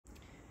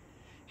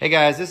Hey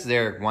guys, this is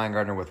Eric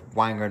Weingartner with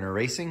Weingartner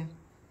Racing.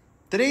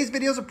 Today's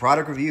video is a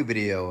product review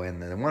video,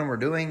 and the one we're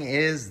doing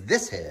is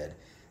this head.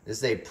 This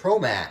is a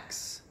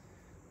Promaxx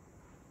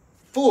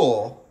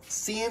full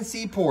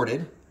CNC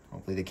ported,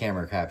 hopefully the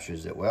camera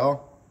captures it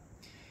well,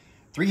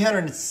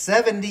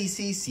 370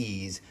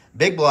 cc's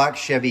big block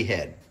Chevy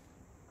head.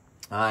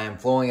 I am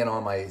flowing it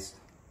on my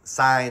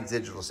Science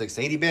Digital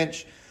 680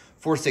 bench,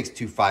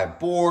 4625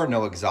 bore,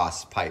 no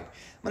exhaust pipe.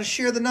 I'm going to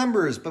share the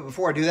numbers, but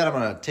before I do that, I'm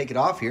going to take it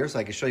off here so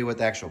I can show you what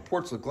the actual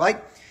ports look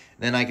like.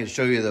 Then I can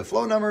show you the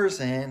flow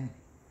numbers and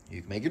you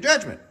can make your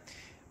judgment.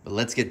 But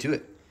let's get to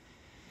it.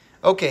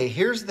 Okay,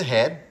 here's the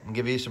head. I'll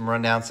give you some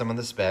rundown, some of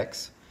the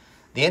specs.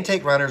 The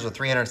intake runners are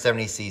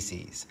 370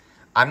 cc's.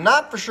 I'm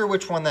not for sure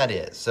which one that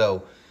is.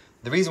 So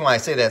the reason why I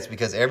say that is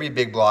because every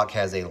big block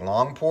has a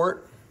long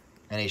port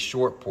and a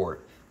short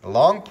port. The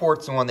long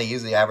port's the one they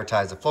usually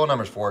advertise the flow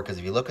numbers for, because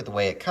if you look at the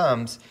way it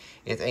comes,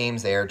 it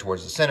aims the air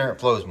towards the center, it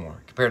flows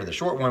more, compared to the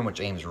short one, which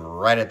aims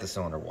right at the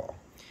cylinder wall.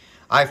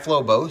 I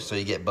flow both, so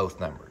you get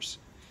both numbers.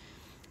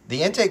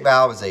 The intake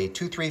valve is a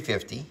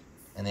 2350,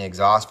 and the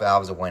exhaust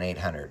valve is a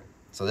 1800.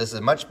 So this is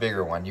a much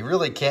bigger one. You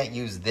really can't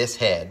use this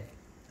head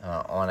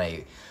on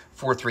a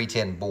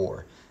 4310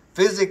 bore.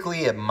 Physically,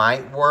 it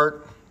might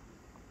work,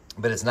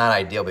 but it's not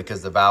ideal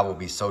because the valve will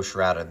be so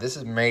shrouded. This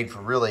is made for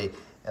really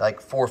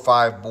like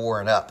 4.5 bore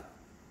and up.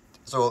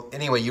 So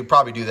anyway, you'd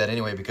probably do that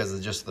anyway because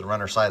of just the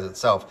runner size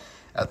itself.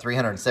 At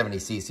 370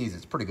 cc's,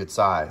 it's pretty good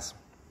size.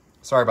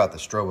 Sorry about the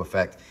strobe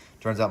effect.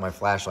 Turns out my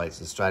flashlight's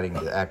just starting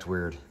to act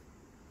weird.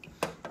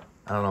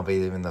 I don't know if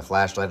it's even the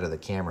flashlight or the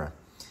camera.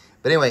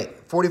 But anyway,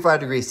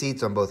 45-degree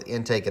seats on both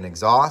intake and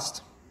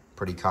exhaust.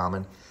 Pretty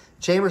common.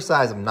 Chamber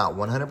size, I'm not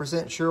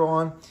 100% sure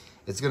on.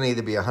 It's going to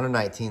either be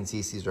 119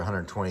 cc's or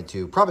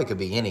 122. Probably could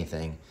be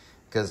anything,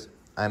 because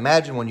I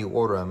imagine when you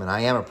order them, and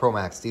I am a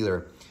Promaxx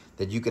dealer,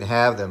 that you could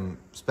have them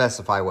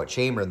specify what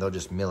chamber and they'll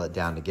just mill it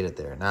down to get it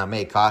there. Now, it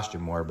may cost you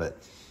more, but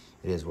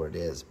it is what it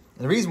is.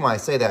 And the reason why I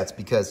say that is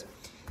because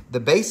the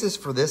basis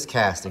for this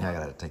casting, I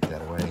gotta take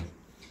that away.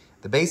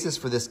 The basis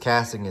for this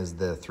casting is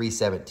the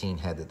 317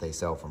 head that they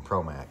sell from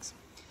Promaxx.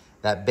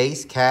 That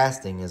base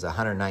casting is a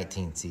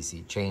 119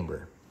 cc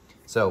chamber.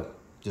 So,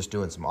 just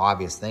doing some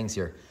obvious things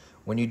here.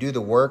 When you do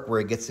the work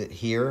where it gets it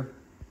here,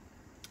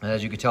 and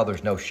as you can tell,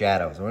 there's no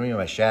shadows. What I mean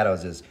by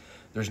shadows is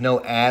there's no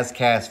as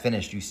cast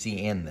finish you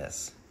see in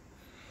this.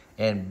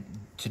 And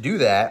to do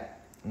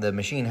that, the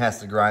machine has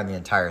to grind the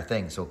entire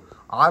thing. So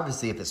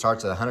obviously, if it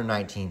starts at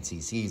 119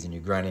 cc's and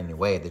you grind it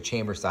anyway, the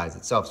chamber size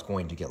itself is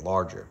going to get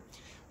larger.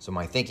 So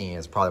my thinking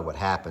is probably what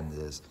happens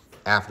is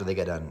after they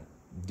get done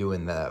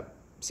doing the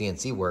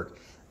CNC work,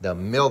 they'll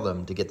mill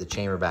them to get the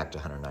chamber back to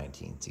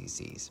 119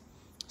 cc's.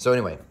 So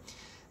anyway,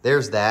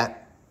 there's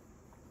that.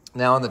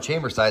 Now on the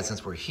chamber side,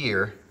 since we're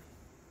here,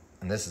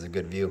 and this is a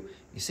good view,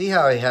 you see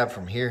how I have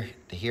from here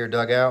to here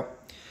dug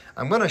out?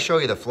 I'm going to show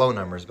you the flow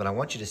numbers, but I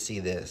want you to see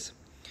this.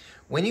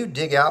 When you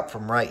dig out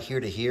from right here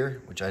to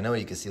here, which I know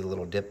you can see the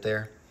little dip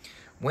there,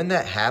 when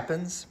that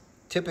happens,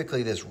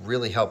 typically this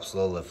really helps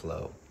slow the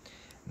flow.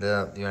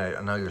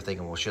 I know you're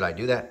thinking, well, should I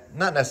do that?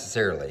 Not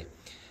necessarily,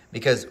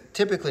 because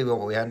typically what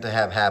we have to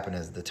have happen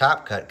is the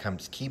top cut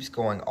keeps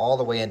going all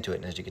the way into it,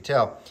 and as you can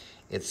tell,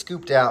 it's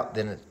scooped out,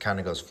 then it kind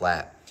of goes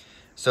flat.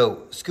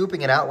 So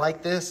scooping it out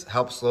like this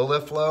helps slow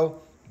the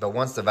flow, but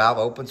once the valve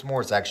opens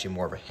more, it's actually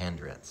more of a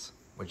hindrance,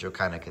 which you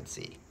kind of can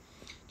see.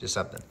 Just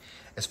something.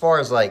 As far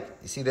as like,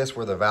 you see this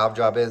where the valve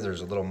job is,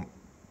 there's a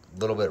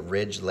little bit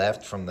ridge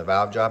left from the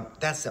valve job.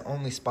 That's the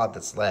only spot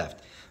that's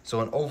left.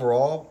 So an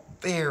overall,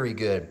 very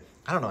good.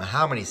 I don't know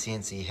how many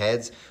CNC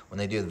heads, when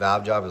they do the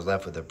valve job, is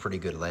left with a pretty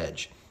good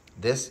ledge.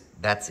 That's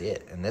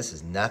it. And this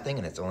is nothing,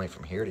 and it's only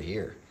from here to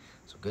here.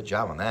 So good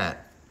job on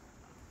that.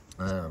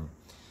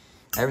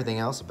 Everything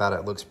else about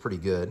it looks pretty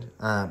good,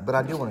 but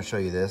I do want to show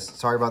you this.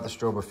 Sorry about the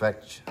strobe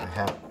effect.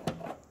 I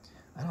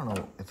don't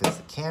know if it's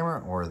the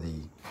camera or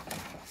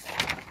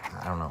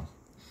I don't know.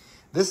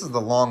 This is the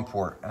long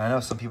port, and I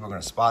know some people are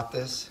going to spot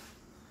this.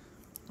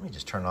 Let me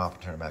just turn it off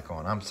and turn it back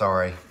on. I'm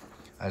sorry.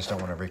 I just don't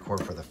want to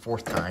record for the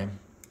 4th time.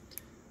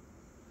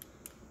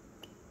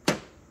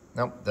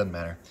 Nope, doesn't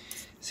matter.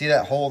 See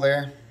that hole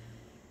there?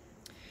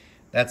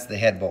 That's the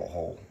head bolt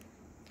hole.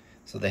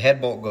 So the head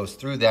bolt goes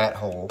through that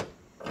hole,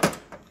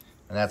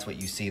 and that's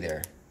what you see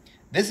there.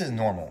 This is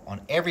normal.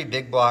 On every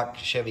big block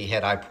Chevy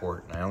head I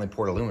port, and I only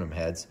port aluminum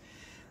heads,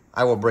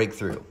 I will break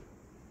through.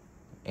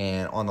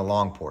 And on the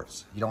long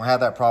ports. You don't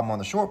have that problem on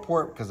the short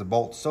port because the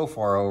bolt's so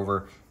far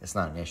over, it's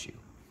not an issue.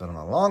 But on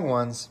the long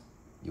ones,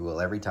 you will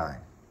every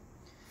time.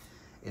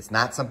 It's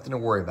not something to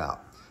worry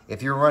about.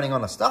 If you're running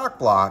on a stock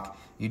block,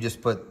 you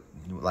just put,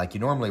 like you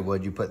normally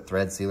would, you put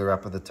thread sealer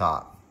up at the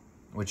top,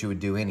 which you would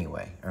do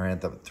anyway, or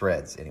at the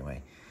threads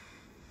anyway.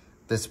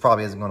 This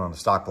probably isn't going on a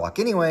stock block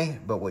anyway,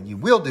 but what you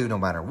will do no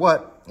matter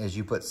what is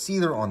you put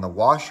sealer on the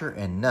washer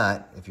and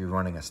nut if you're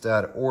running a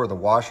stud, or the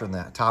washer on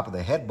the top of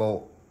the head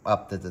bolt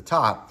up to the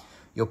top.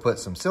 You'll put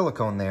some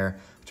silicone there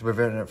to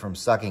prevent it from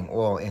sucking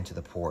oil into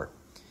the port.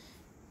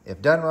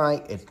 If done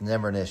right, it's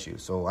never an issue.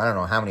 So I don't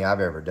know how many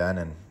I've ever done,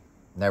 and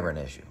never an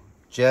issue.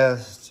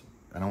 Just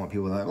I don't want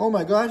people like, oh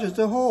my gosh, it's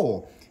a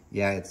hole.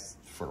 Yeah, it's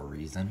for a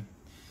reason.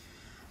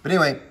 But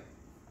anyway,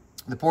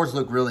 the ports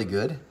look really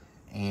good,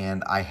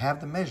 and I have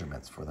the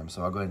measurements for them,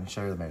 so I'll go ahead and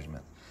show you the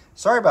measurements.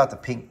 Sorry about the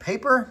pink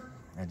paper.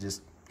 I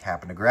just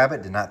happened to grab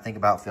it, did not think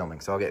about filming,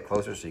 so I'll get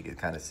closer so you can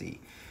kind of see.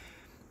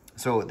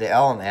 So the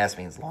L and the S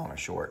means long or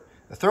short.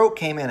 The throat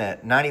came in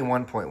at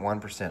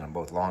 91.1% on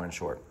both long and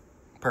short.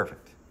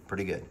 Perfect,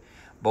 pretty good.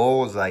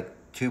 Bowl is like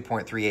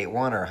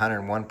 2.381 or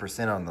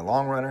 101% on the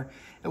long runner,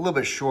 a little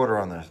bit shorter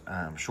on the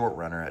short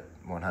runner at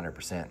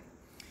 100%.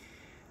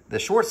 The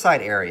short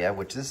side area,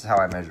 which this is how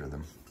I measure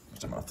them,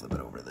 which I'm gonna flip it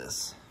over to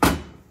this.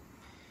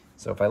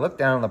 So if I look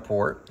down on the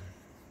port,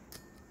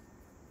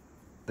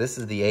 this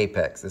is the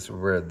apex. This is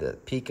where the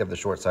peak of the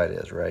short side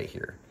is, right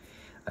here.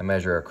 I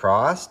measure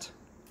across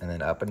and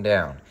then up and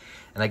down.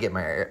 And I get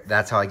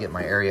that's how I get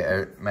my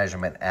area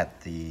measurement at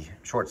the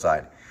short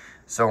side.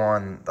 So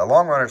on the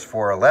long runner, it's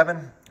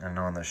 411, and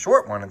on the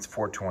short one, it's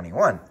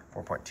 421,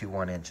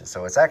 4.21 inches.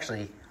 So it's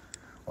actually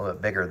a little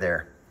bit bigger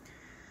there.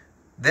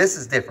 This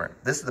is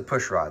different. This is the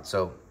push rod.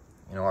 So,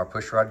 you know, our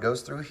push rod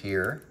goes through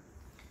here.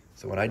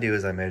 So what I do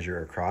is I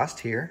measure across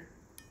here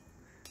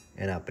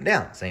and up and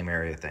down, same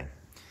area thing.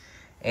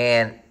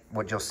 And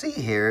what you'll see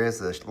here is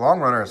the long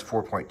runner is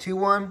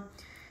 4.21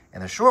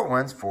 and the short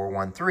one's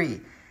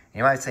 413.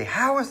 You might say,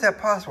 how is that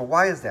possible?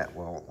 Why is that?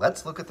 Well,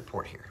 let's look at the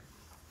port here.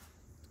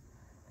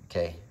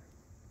 Okay,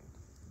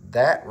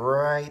 that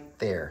right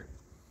there,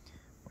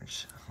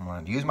 which I'm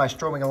going to use my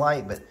strobing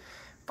light, but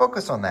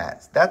focus on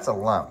that. That's a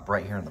lump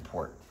right here in the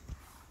port.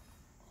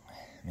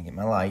 Let me get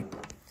my light.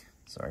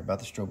 Sorry about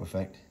the strobe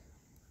effect.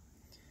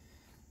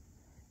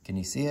 Can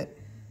you see it?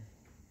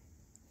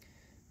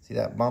 See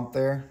that bump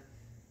there?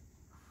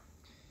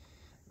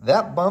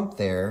 That bump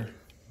there,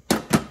 I'm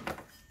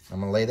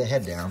going to lay the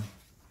head down.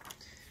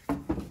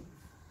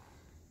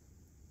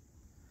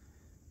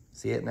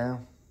 See it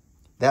now?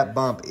 That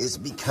bump is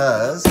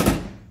because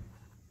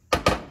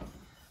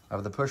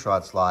of the push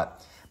rod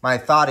slot. My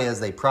thought is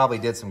they probably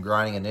did some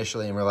grinding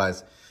initially and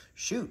realized,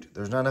 shoot,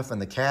 there's not enough in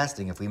the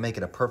casting. If we make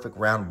it a perfect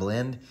round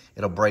blend,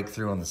 it'll break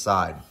through on the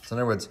side. So in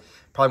other words,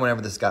 probably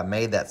whenever this got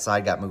made, that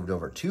side got moved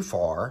over too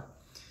far.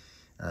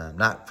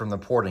 Not from the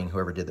porting,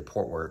 whoever did the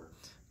port work,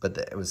 but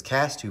it was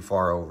cast too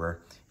far over.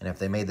 And if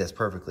they made this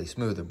perfectly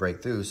smooth, it'd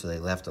break through, so they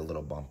left a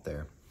little bump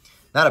there.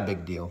 Not a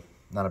big deal.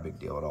 Not a big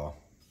deal at all.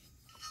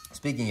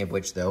 Speaking of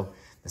which, though,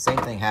 the same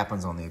thing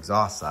happens on the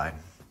exhaust side.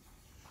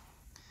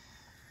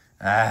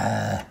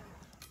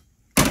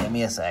 Give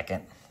me a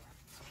second.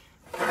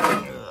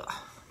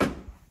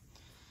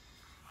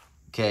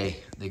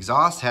 Okay, the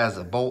exhaust has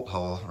a bolt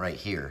hole right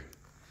here.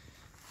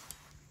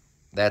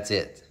 That's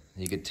it.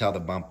 You could tell the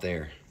bump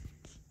there.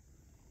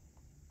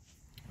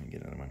 Let me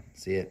get another one.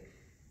 See it?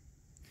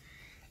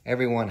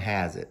 Everyone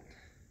has it.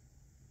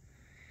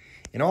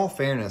 In all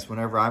fairness,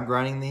 whenever I'm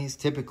grinding these,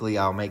 typically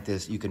I'll make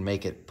this, you can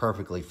make it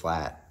perfectly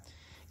flat.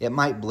 It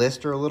might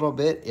blister a little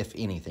bit, if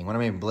anything. What I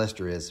mean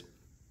blister is,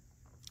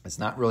 it's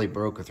not really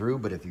broken through,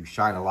 but if you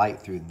shine a light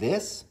through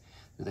this,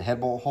 through the head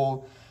bolt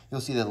hole,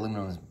 you'll see that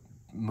aluminum is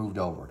moved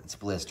over. It's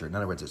blistered. In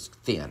other words, it's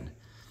thin.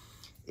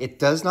 It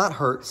does not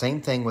hurt. Same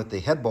thing with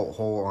the head bolt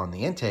hole on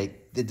the intake.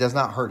 It does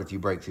not hurt if you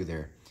break through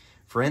there.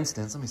 For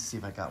instance, let me see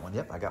if I got one.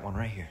 Yep, I got one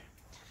right here.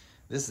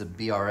 This is a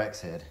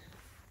BRX head.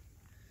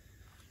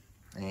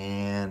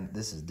 And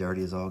this is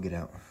dirty as all get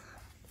out.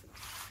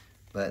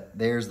 But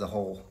there's the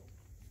hole.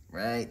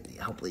 Right?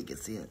 Hopefully you can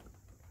see it.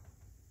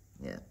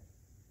 Yeah.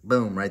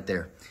 Boom, right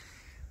there.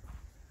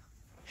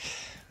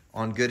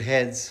 On good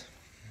heads,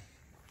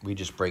 we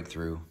just break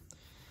through.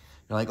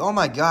 You're like, oh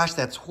my gosh,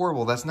 that's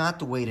horrible. That's not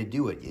the way to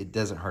do it. It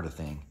doesn't hurt a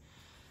thing.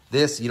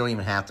 This, you don't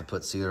even have to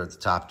put sealer at the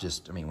top.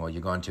 Just, I mean, well,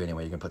 you're going to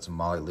anyway. You're going to put some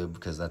moly lube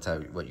because that's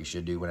what you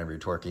should do whenever you're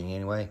torquing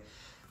anyway.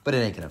 But it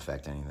ain't going to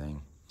affect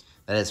anything.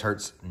 That just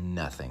hurts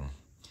nothing.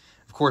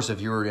 Of course,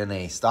 if you were in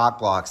a stock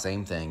block,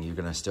 same thing. You're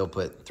going to still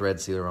put thread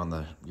sealer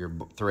on your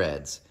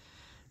threads.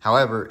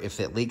 However,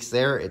 if it leaks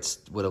there, it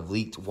would have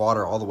leaked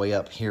water all the way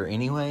up here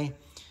anyway.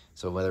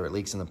 So whether it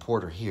leaks in the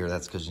port or here,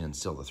 that's because you didn't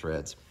seal the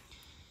threads.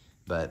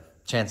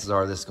 But chances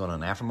are this is going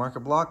on an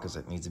aftermarket block because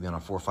it needs to be on a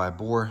 4.5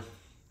 bore.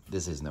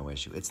 This is no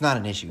issue. It's not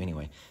an issue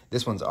anyway.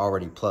 This one's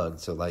already plugged,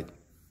 so like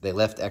they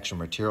left extra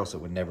material so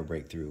it would never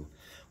break through.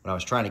 What I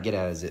was trying to get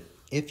at is that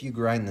if you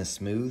grind this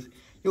smooth,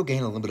 you'll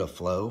gain a little bit of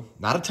flow.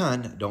 Not a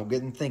ton. Don't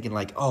get in thinking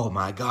like, oh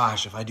my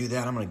gosh, if I do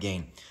that, I'm going to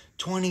gain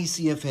 20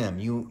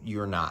 CFM.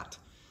 You're not.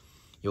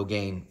 You'll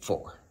gain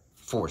 4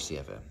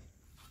 CFM.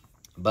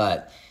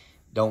 But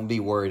don't be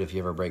worried if you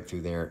ever break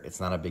through there.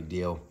 It's not a big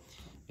deal.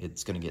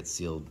 It's going to get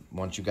sealed.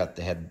 Once you got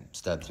the head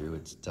stud through,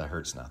 it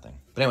hurts nothing.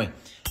 But anyway,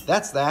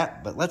 that's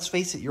that. But let's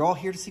face it, you're all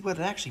here to see what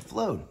it actually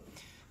flowed.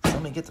 So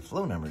let me get the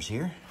flow numbers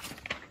here.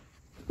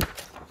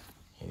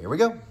 Here we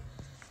go.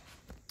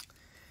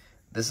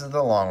 This is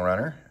the long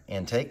runner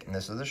intake, and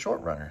this is the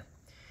short runner.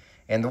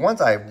 And the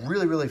ones I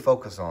really, really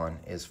focus on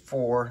is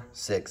 4,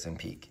 6, and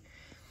peak.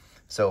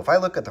 So if I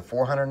look at the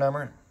 400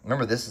 number,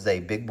 remember this is a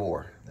big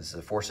bore. This is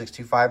a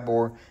 4625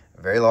 bore,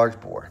 a very large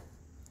bore.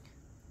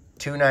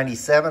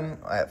 297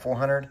 at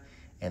 400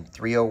 and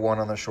 301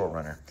 on the short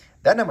runner.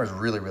 That number is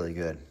really, really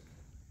good.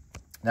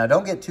 Now,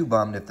 don't get too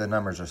bummed if the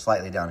numbers are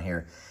slightly down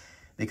here,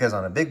 because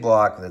on a big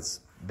block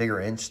that's bigger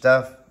inch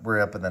stuff, we're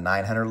up in the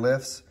 900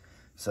 lifts.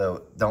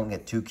 So don't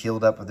get too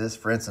keeled up with this.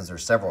 For instance,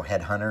 there's several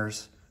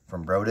headhunters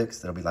from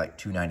Promaxx that'll be like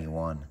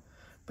 291,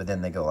 but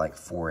then they go like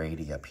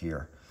 480 up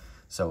here.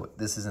 So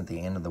this isn't the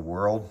end of the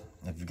world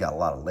if you've got a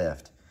lot of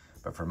lift.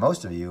 But for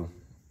most of you,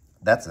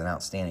 that's an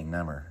outstanding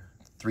number.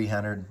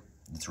 300,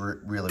 it's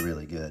really,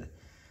 really good.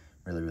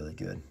 Really, really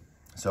good.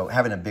 So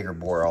having a bigger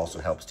bore also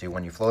helps too.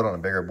 When you float on a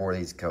bigger bore,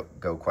 these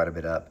go quite a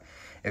bit up.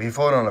 If you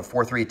float on a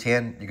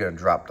 4310, you're going to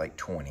drop like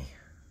 20.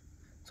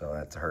 So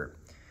that's a hurt.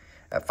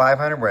 At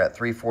 500, we're at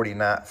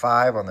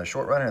 349.5 on the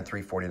short runner and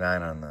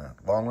 349 on the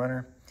long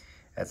runner.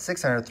 At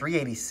 600,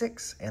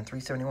 386 and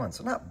 371.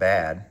 So not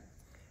bad.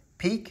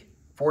 Peak,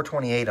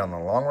 428 on the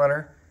long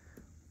runner,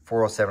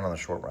 407 on the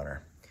short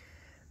runner.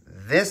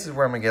 This is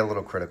where I'm going to get a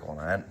little critical on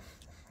that.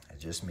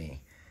 It's just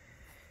me.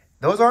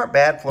 Those aren't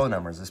bad flow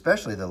numbers,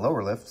 especially the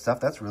lower lift stuff.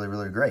 That's really,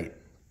 really great.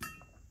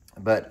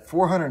 But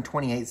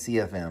 428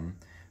 CFM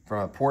from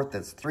a port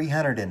that's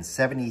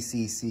 370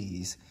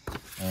 cc's,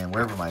 and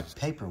wherever my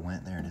paper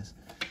went, there it is.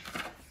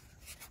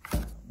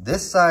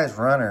 This size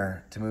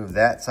runner, to move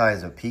that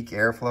size of peak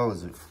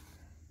airflow,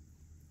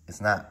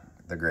 it's not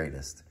the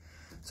greatest.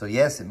 So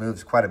yes, it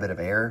moves quite a bit of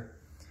air,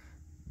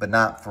 but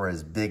not for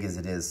as big as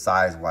it is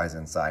size-wise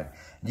inside.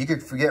 You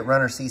could forget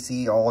runner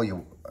CC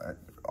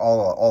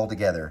all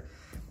together.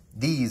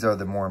 These are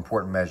the more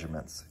important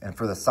measurements. And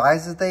for the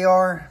sizes they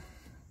are,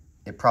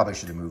 it probably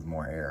should have moved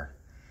more air.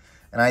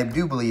 And I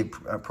do believe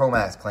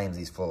Promaxx claims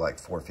these flow like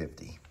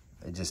 450.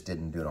 It just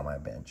didn't do it on my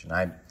bench. And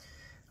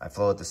I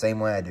flow it the same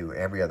way I do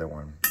every other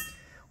one.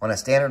 On a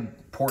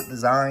standard port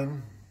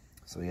design,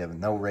 so you have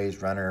no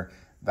raised runner,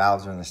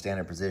 valves are in the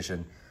standard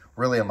position.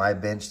 Really on my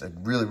bench, the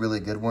really, really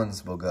good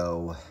ones will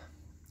go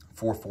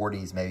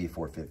 440s, maybe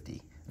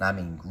 450. And I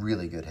mean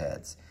really good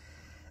heads.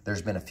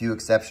 There's been a few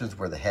exceptions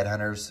where the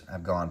headhunters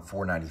have gone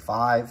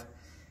 495.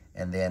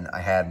 And then I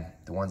had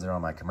the ones that are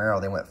on my Camaro,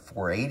 they went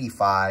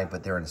 485,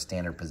 but they're in a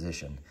standard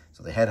position.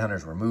 So the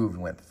headhunters were moved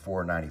and went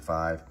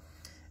 495.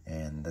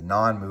 And the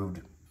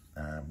non-moved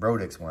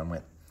Promaxx one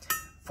went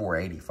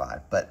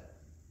 485. But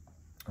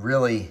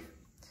really,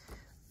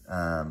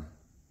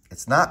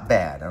 it's not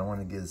bad. I don't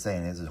want to get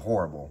saying this is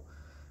horrible.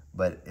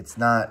 But it's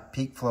not,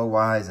 peak flow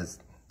wise,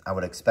 I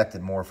would expect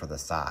it more for the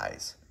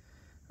size.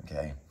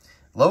 Okay.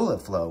 Low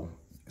lift flow,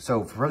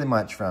 so pretty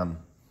much from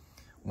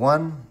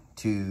 1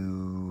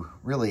 to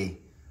really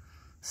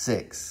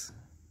 6,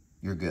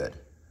 you're good.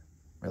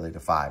 Really to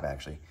 5,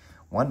 actually.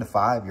 1 to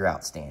 5, you're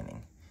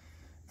outstanding.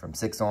 From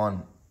 6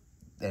 on,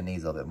 it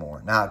needs a little bit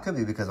more. Now, it could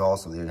be because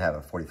also they'd have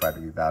a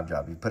 45-degree valve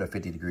job. You put a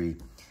 50-degree,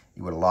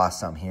 you would have lost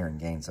some here and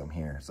gained some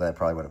here. So that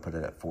probably would have put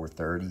it at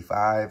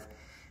 435,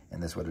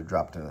 and this would have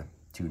dropped to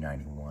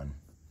 291.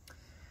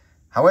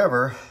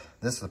 However,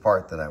 this is the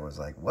part that I was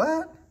like,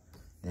 what?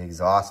 The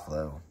exhaust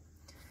flow.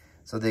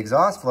 So the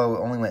exhaust flow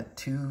only went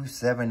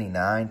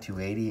 279,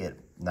 280 at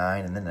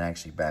 9, and then it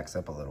actually backs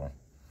up a little.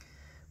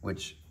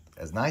 Which,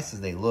 as nice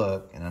as they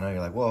look, and I know you're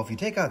like, well, if you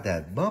take out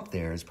that bump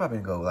there, it's probably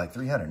going to go like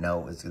 300.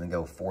 No, it's going to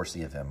go 4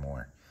 CFM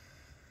more.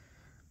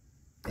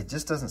 It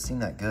just doesn't seem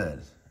that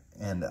good.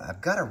 And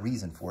I've got a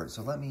reason for it,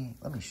 so let me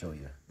show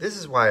you. This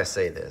is why I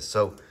say this.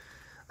 So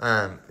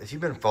if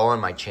you've been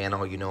following my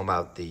channel, you know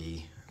about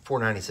the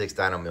 496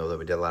 dyno mill that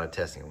we did a lot of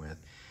testing with.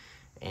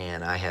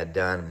 And I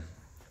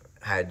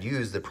had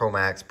used the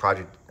Promaxx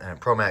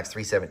Promaxx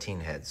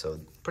 317 head, so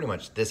pretty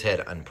much this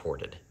head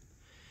unported.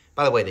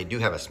 By the way, they do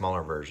have a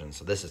smaller version,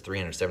 so this is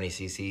 370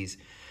 cc's.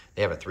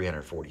 They have a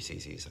 340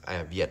 cc's. I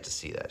have yet to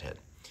see that head.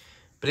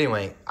 But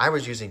anyway, I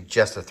was using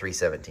just the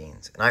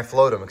 317s, and I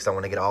flowed them because I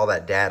want to get all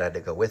that data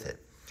to go with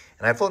it.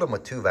 And I flowed them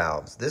with 2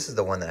 valves. This is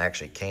the one that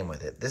actually came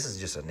with it. This is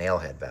just a nail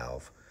head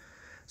valve.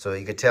 So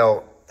you could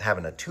tell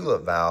having a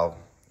tulip valve,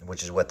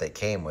 which is what they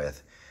came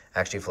with,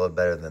 actually flowed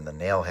better than the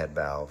nail head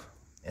valve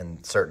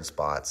in certain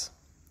spots.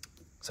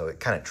 So it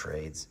kind of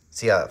trades.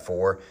 See how at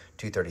 4,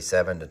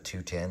 237 to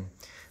 210?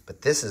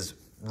 But this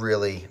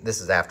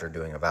is after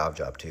doing a valve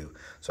job too.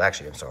 So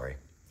actually, I'm sorry,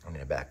 I'm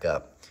gonna back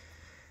up.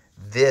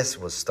 This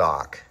was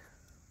stock.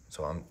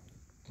 So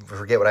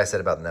forget what I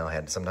said about the nail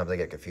head. Sometimes I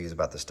get confused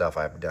about the stuff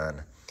I've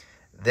done.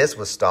 This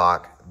was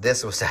stock.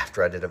 This was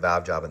after I did a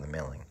valve job in the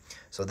milling.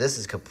 So this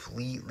is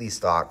completely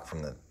stock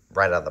from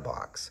right out of the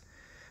box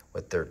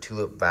with their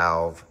tulip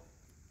valve.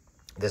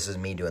 This is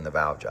me doing the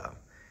valve job.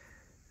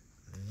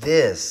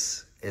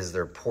 This is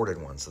their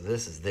ported one. So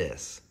this is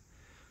this.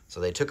 So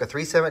they took a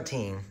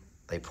 317,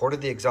 they ported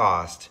the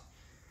exhaust,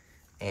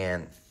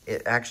 and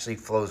it actually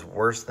flows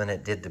worse than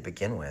it did to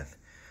begin with.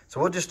 So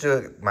we'll just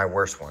do my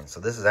worst one.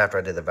 So this is after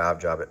I did the valve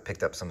job. It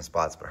picked up some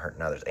spots but hurt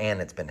in others, and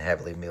it's been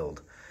heavily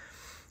milled.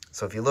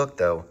 So if you look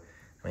though,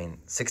 I mean,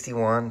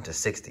 61 to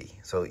 60.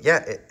 So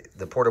yeah,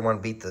 the ported one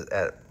beat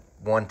at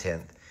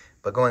 1/10,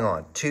 but going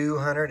on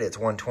 200, it's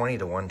 120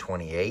 to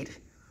 128.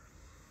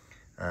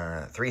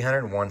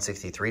 300,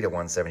 163 to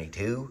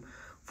 172.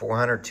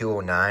 400,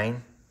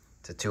 209.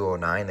 to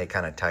 209. They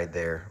kind of tied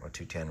there. Well,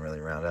 210 really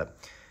round up.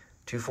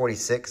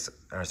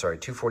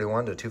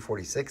 241 to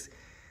 246.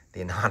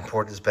 The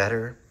non-port is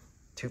better.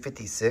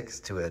 256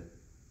 to a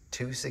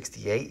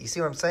 268. You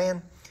see what I'm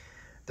saying?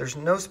 There's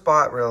no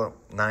spot where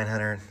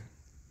 900.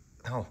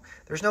 No,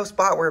 there's no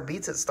spot where it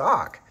beats it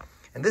stock.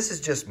 And this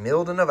is just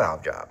milled in a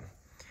valve job.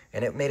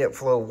 And it made it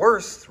flow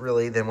worse,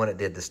 really, than what it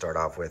did to start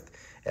off with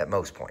at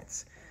most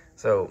points.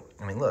 So,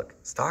 I mean, look,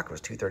 stock was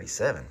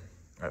 237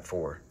 at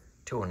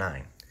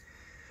 209.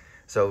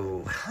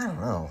 So, I don't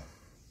know.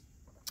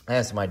 I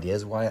have some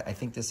ideas why I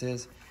think this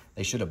is.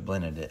 They should have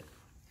blended it.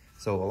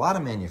 So, a lot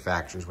of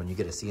manufacturers, when you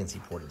get a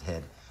CNC ported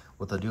head,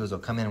 what they'll do is they'll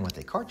come in with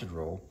a cartridge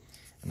roll,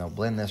 and they'll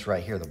blend this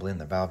right here. They'll blend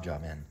the valve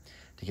job in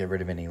to get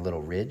rid of any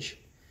little ridge,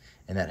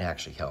 and that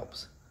actually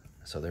helps.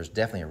 So there's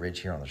definitely a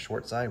ridge here on the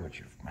short side,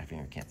 which my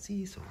finger can't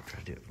see, so we'll try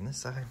to do it from this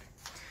side.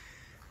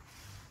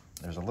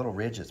 There's a little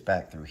ridge that's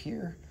back through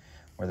here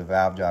where the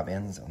valve job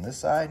ends on this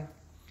side.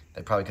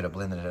 They probably could have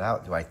blended it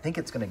out. Do I think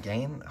it's going to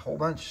gain a whole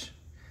bunch?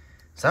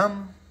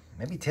 Some,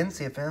 maybe 10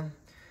 CFM.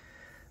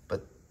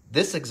 But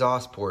this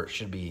exhaust port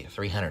should be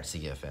 300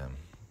 CFM.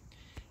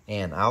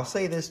 And I'll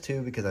say this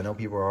too, because I know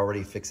people are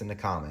already fixing to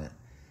comment.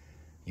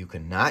 You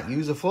cannot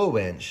use a flow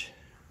bench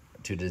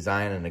to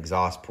design an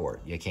exhaust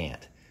port. You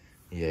can't.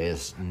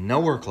 It's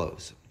nowhere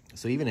close.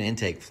 So even an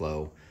intake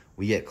flow,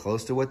 we get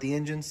close to what the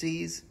engine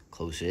sees,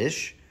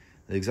 close-ish.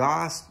 The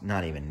exhaust,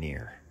 not even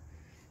near.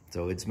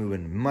 So it's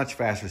moving much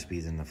faster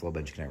speeds than the flow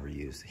bench can ever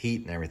use,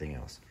 heat and everything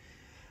else.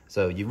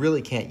 So you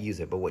really can't use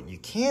it. But what you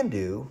can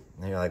do,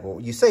 and you're like,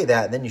 well, you say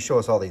that, and then you show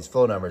us all these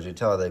flow numbers, you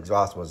tell the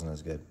exhaust wasn't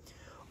as good.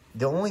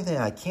 The only thing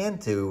I can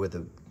do with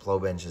the flow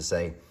bench is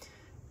say,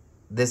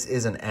 this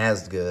isn't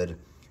as good,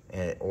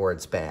 or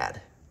it's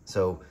bad.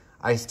 So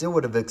I still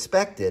would have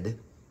expected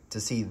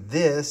to see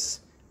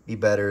this be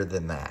better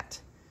than that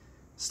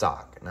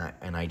stock,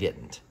 and I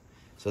didn't.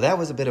 So that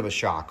was a bit of a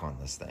shock on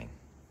this thing.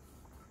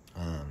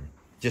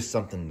 Just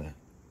something to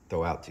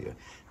throw out to you.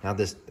 Now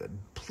this,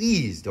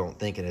 please don't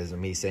think it is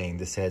me saying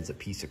this head's a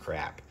piece of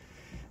crap,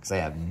 because I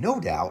have no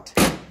doubt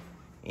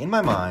in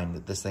my mind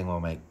that this thing will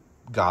make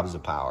gobs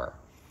of power.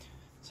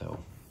 So,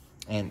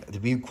 and to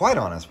be quite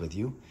honest with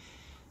you,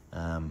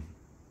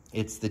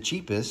 it's the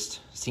cheapest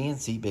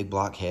CNC big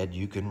block head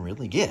you can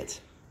really get.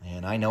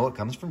 And I know it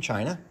comes from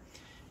China,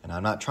 and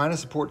I'm not trying to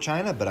support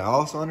China, but I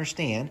also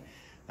understand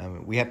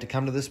we have to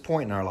come to this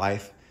point in our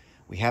life.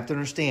 We have to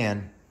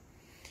understand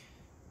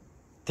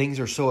things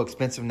are so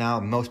expensive now,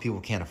 most people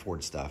can't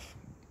afford stuff.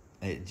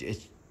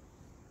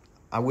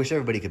 I wish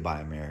everybody could buy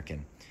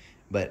American,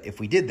 but if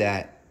we did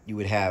that, you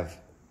would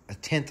have a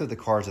tenth of the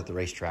cars at the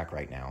racetrack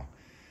right now.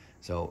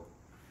 So,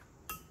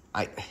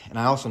 I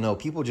also know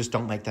people just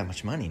don't make that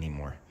much money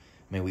anymore.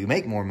 I mean, we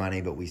make more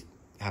money, but we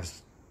have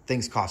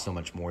things cost so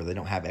much more. They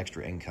don't have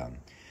extra income.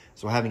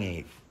 So having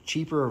a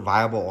cheaper,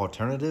 viable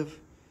alternative,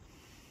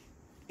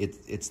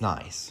 it's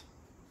nice.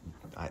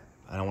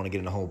 I don't want to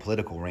get in a whole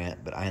political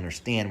rant, but I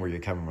understand where you're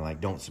coming from.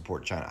 Like, don't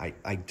support China.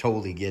 I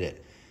totally get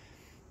it.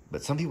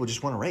 But some people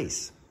just want to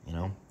race, you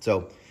know?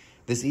 So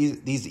these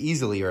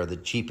easily are the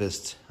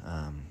cheapest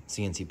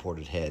CNC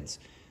ported heads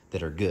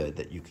that are good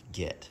that you could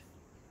get.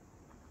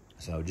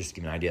 So just to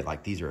give you an idea,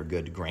 like these are a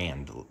good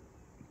grand,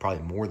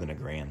 probably more than a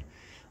grand,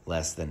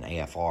 less than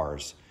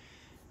AFRs,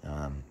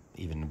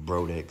 even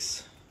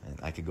Brodix, and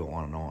I could go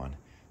on and on.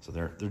 So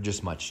they're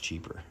just much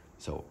cheaper.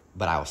 So,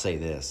 but I'll say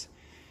this,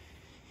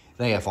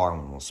 the AFR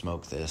one will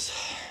smoke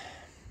this.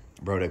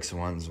 Brodix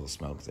ones will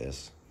smoke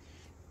this.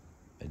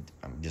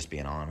 I'm just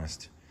being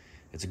honest.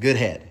 It's a good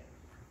head,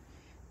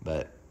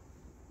 but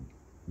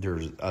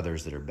there's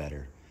others that are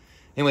better.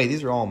 Anyway,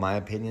 these are all my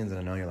opinions,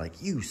 and I know you're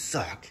like, you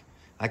suck.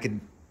 I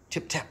could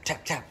tip, tap,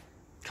 tap, tap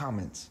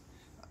comments,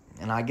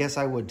 and I guess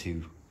I would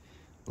too.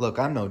 Look,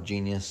 I'm no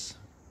genius.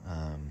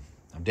 I'm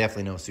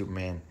definitely no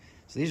Superman.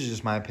 So these are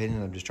just my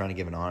opinions. I'm just trying to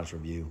give an honest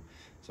review.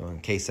 So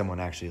in case someone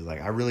actually is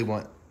like, I really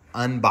want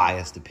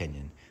unbiased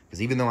opinion.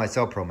 Because even though I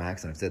sell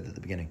Promaxx, and I've said at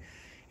the beginning,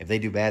 if they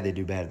do bad, they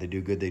do bad. If they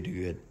do good, they do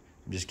good.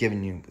 I'm just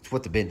giving you, it's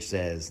what the bench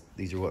says.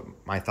 These are what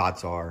my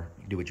thoughts are.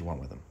 You do what you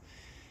want with them.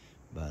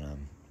 But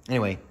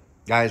anyway,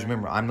 guys,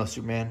 remember, I'm no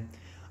Superman.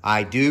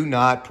 I do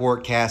not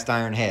port cast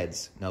iron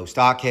heads. No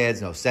stock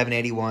heads, no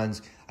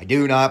 781s. I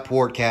do not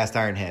port cast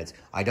iron heads.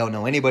 I don't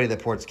know anybody that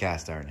ports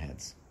cast iron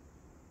heads.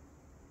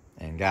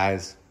 And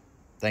guys,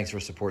 thanks for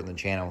supporting the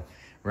channel.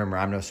 Remember,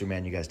 I'm no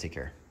Superman. You guys take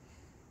care.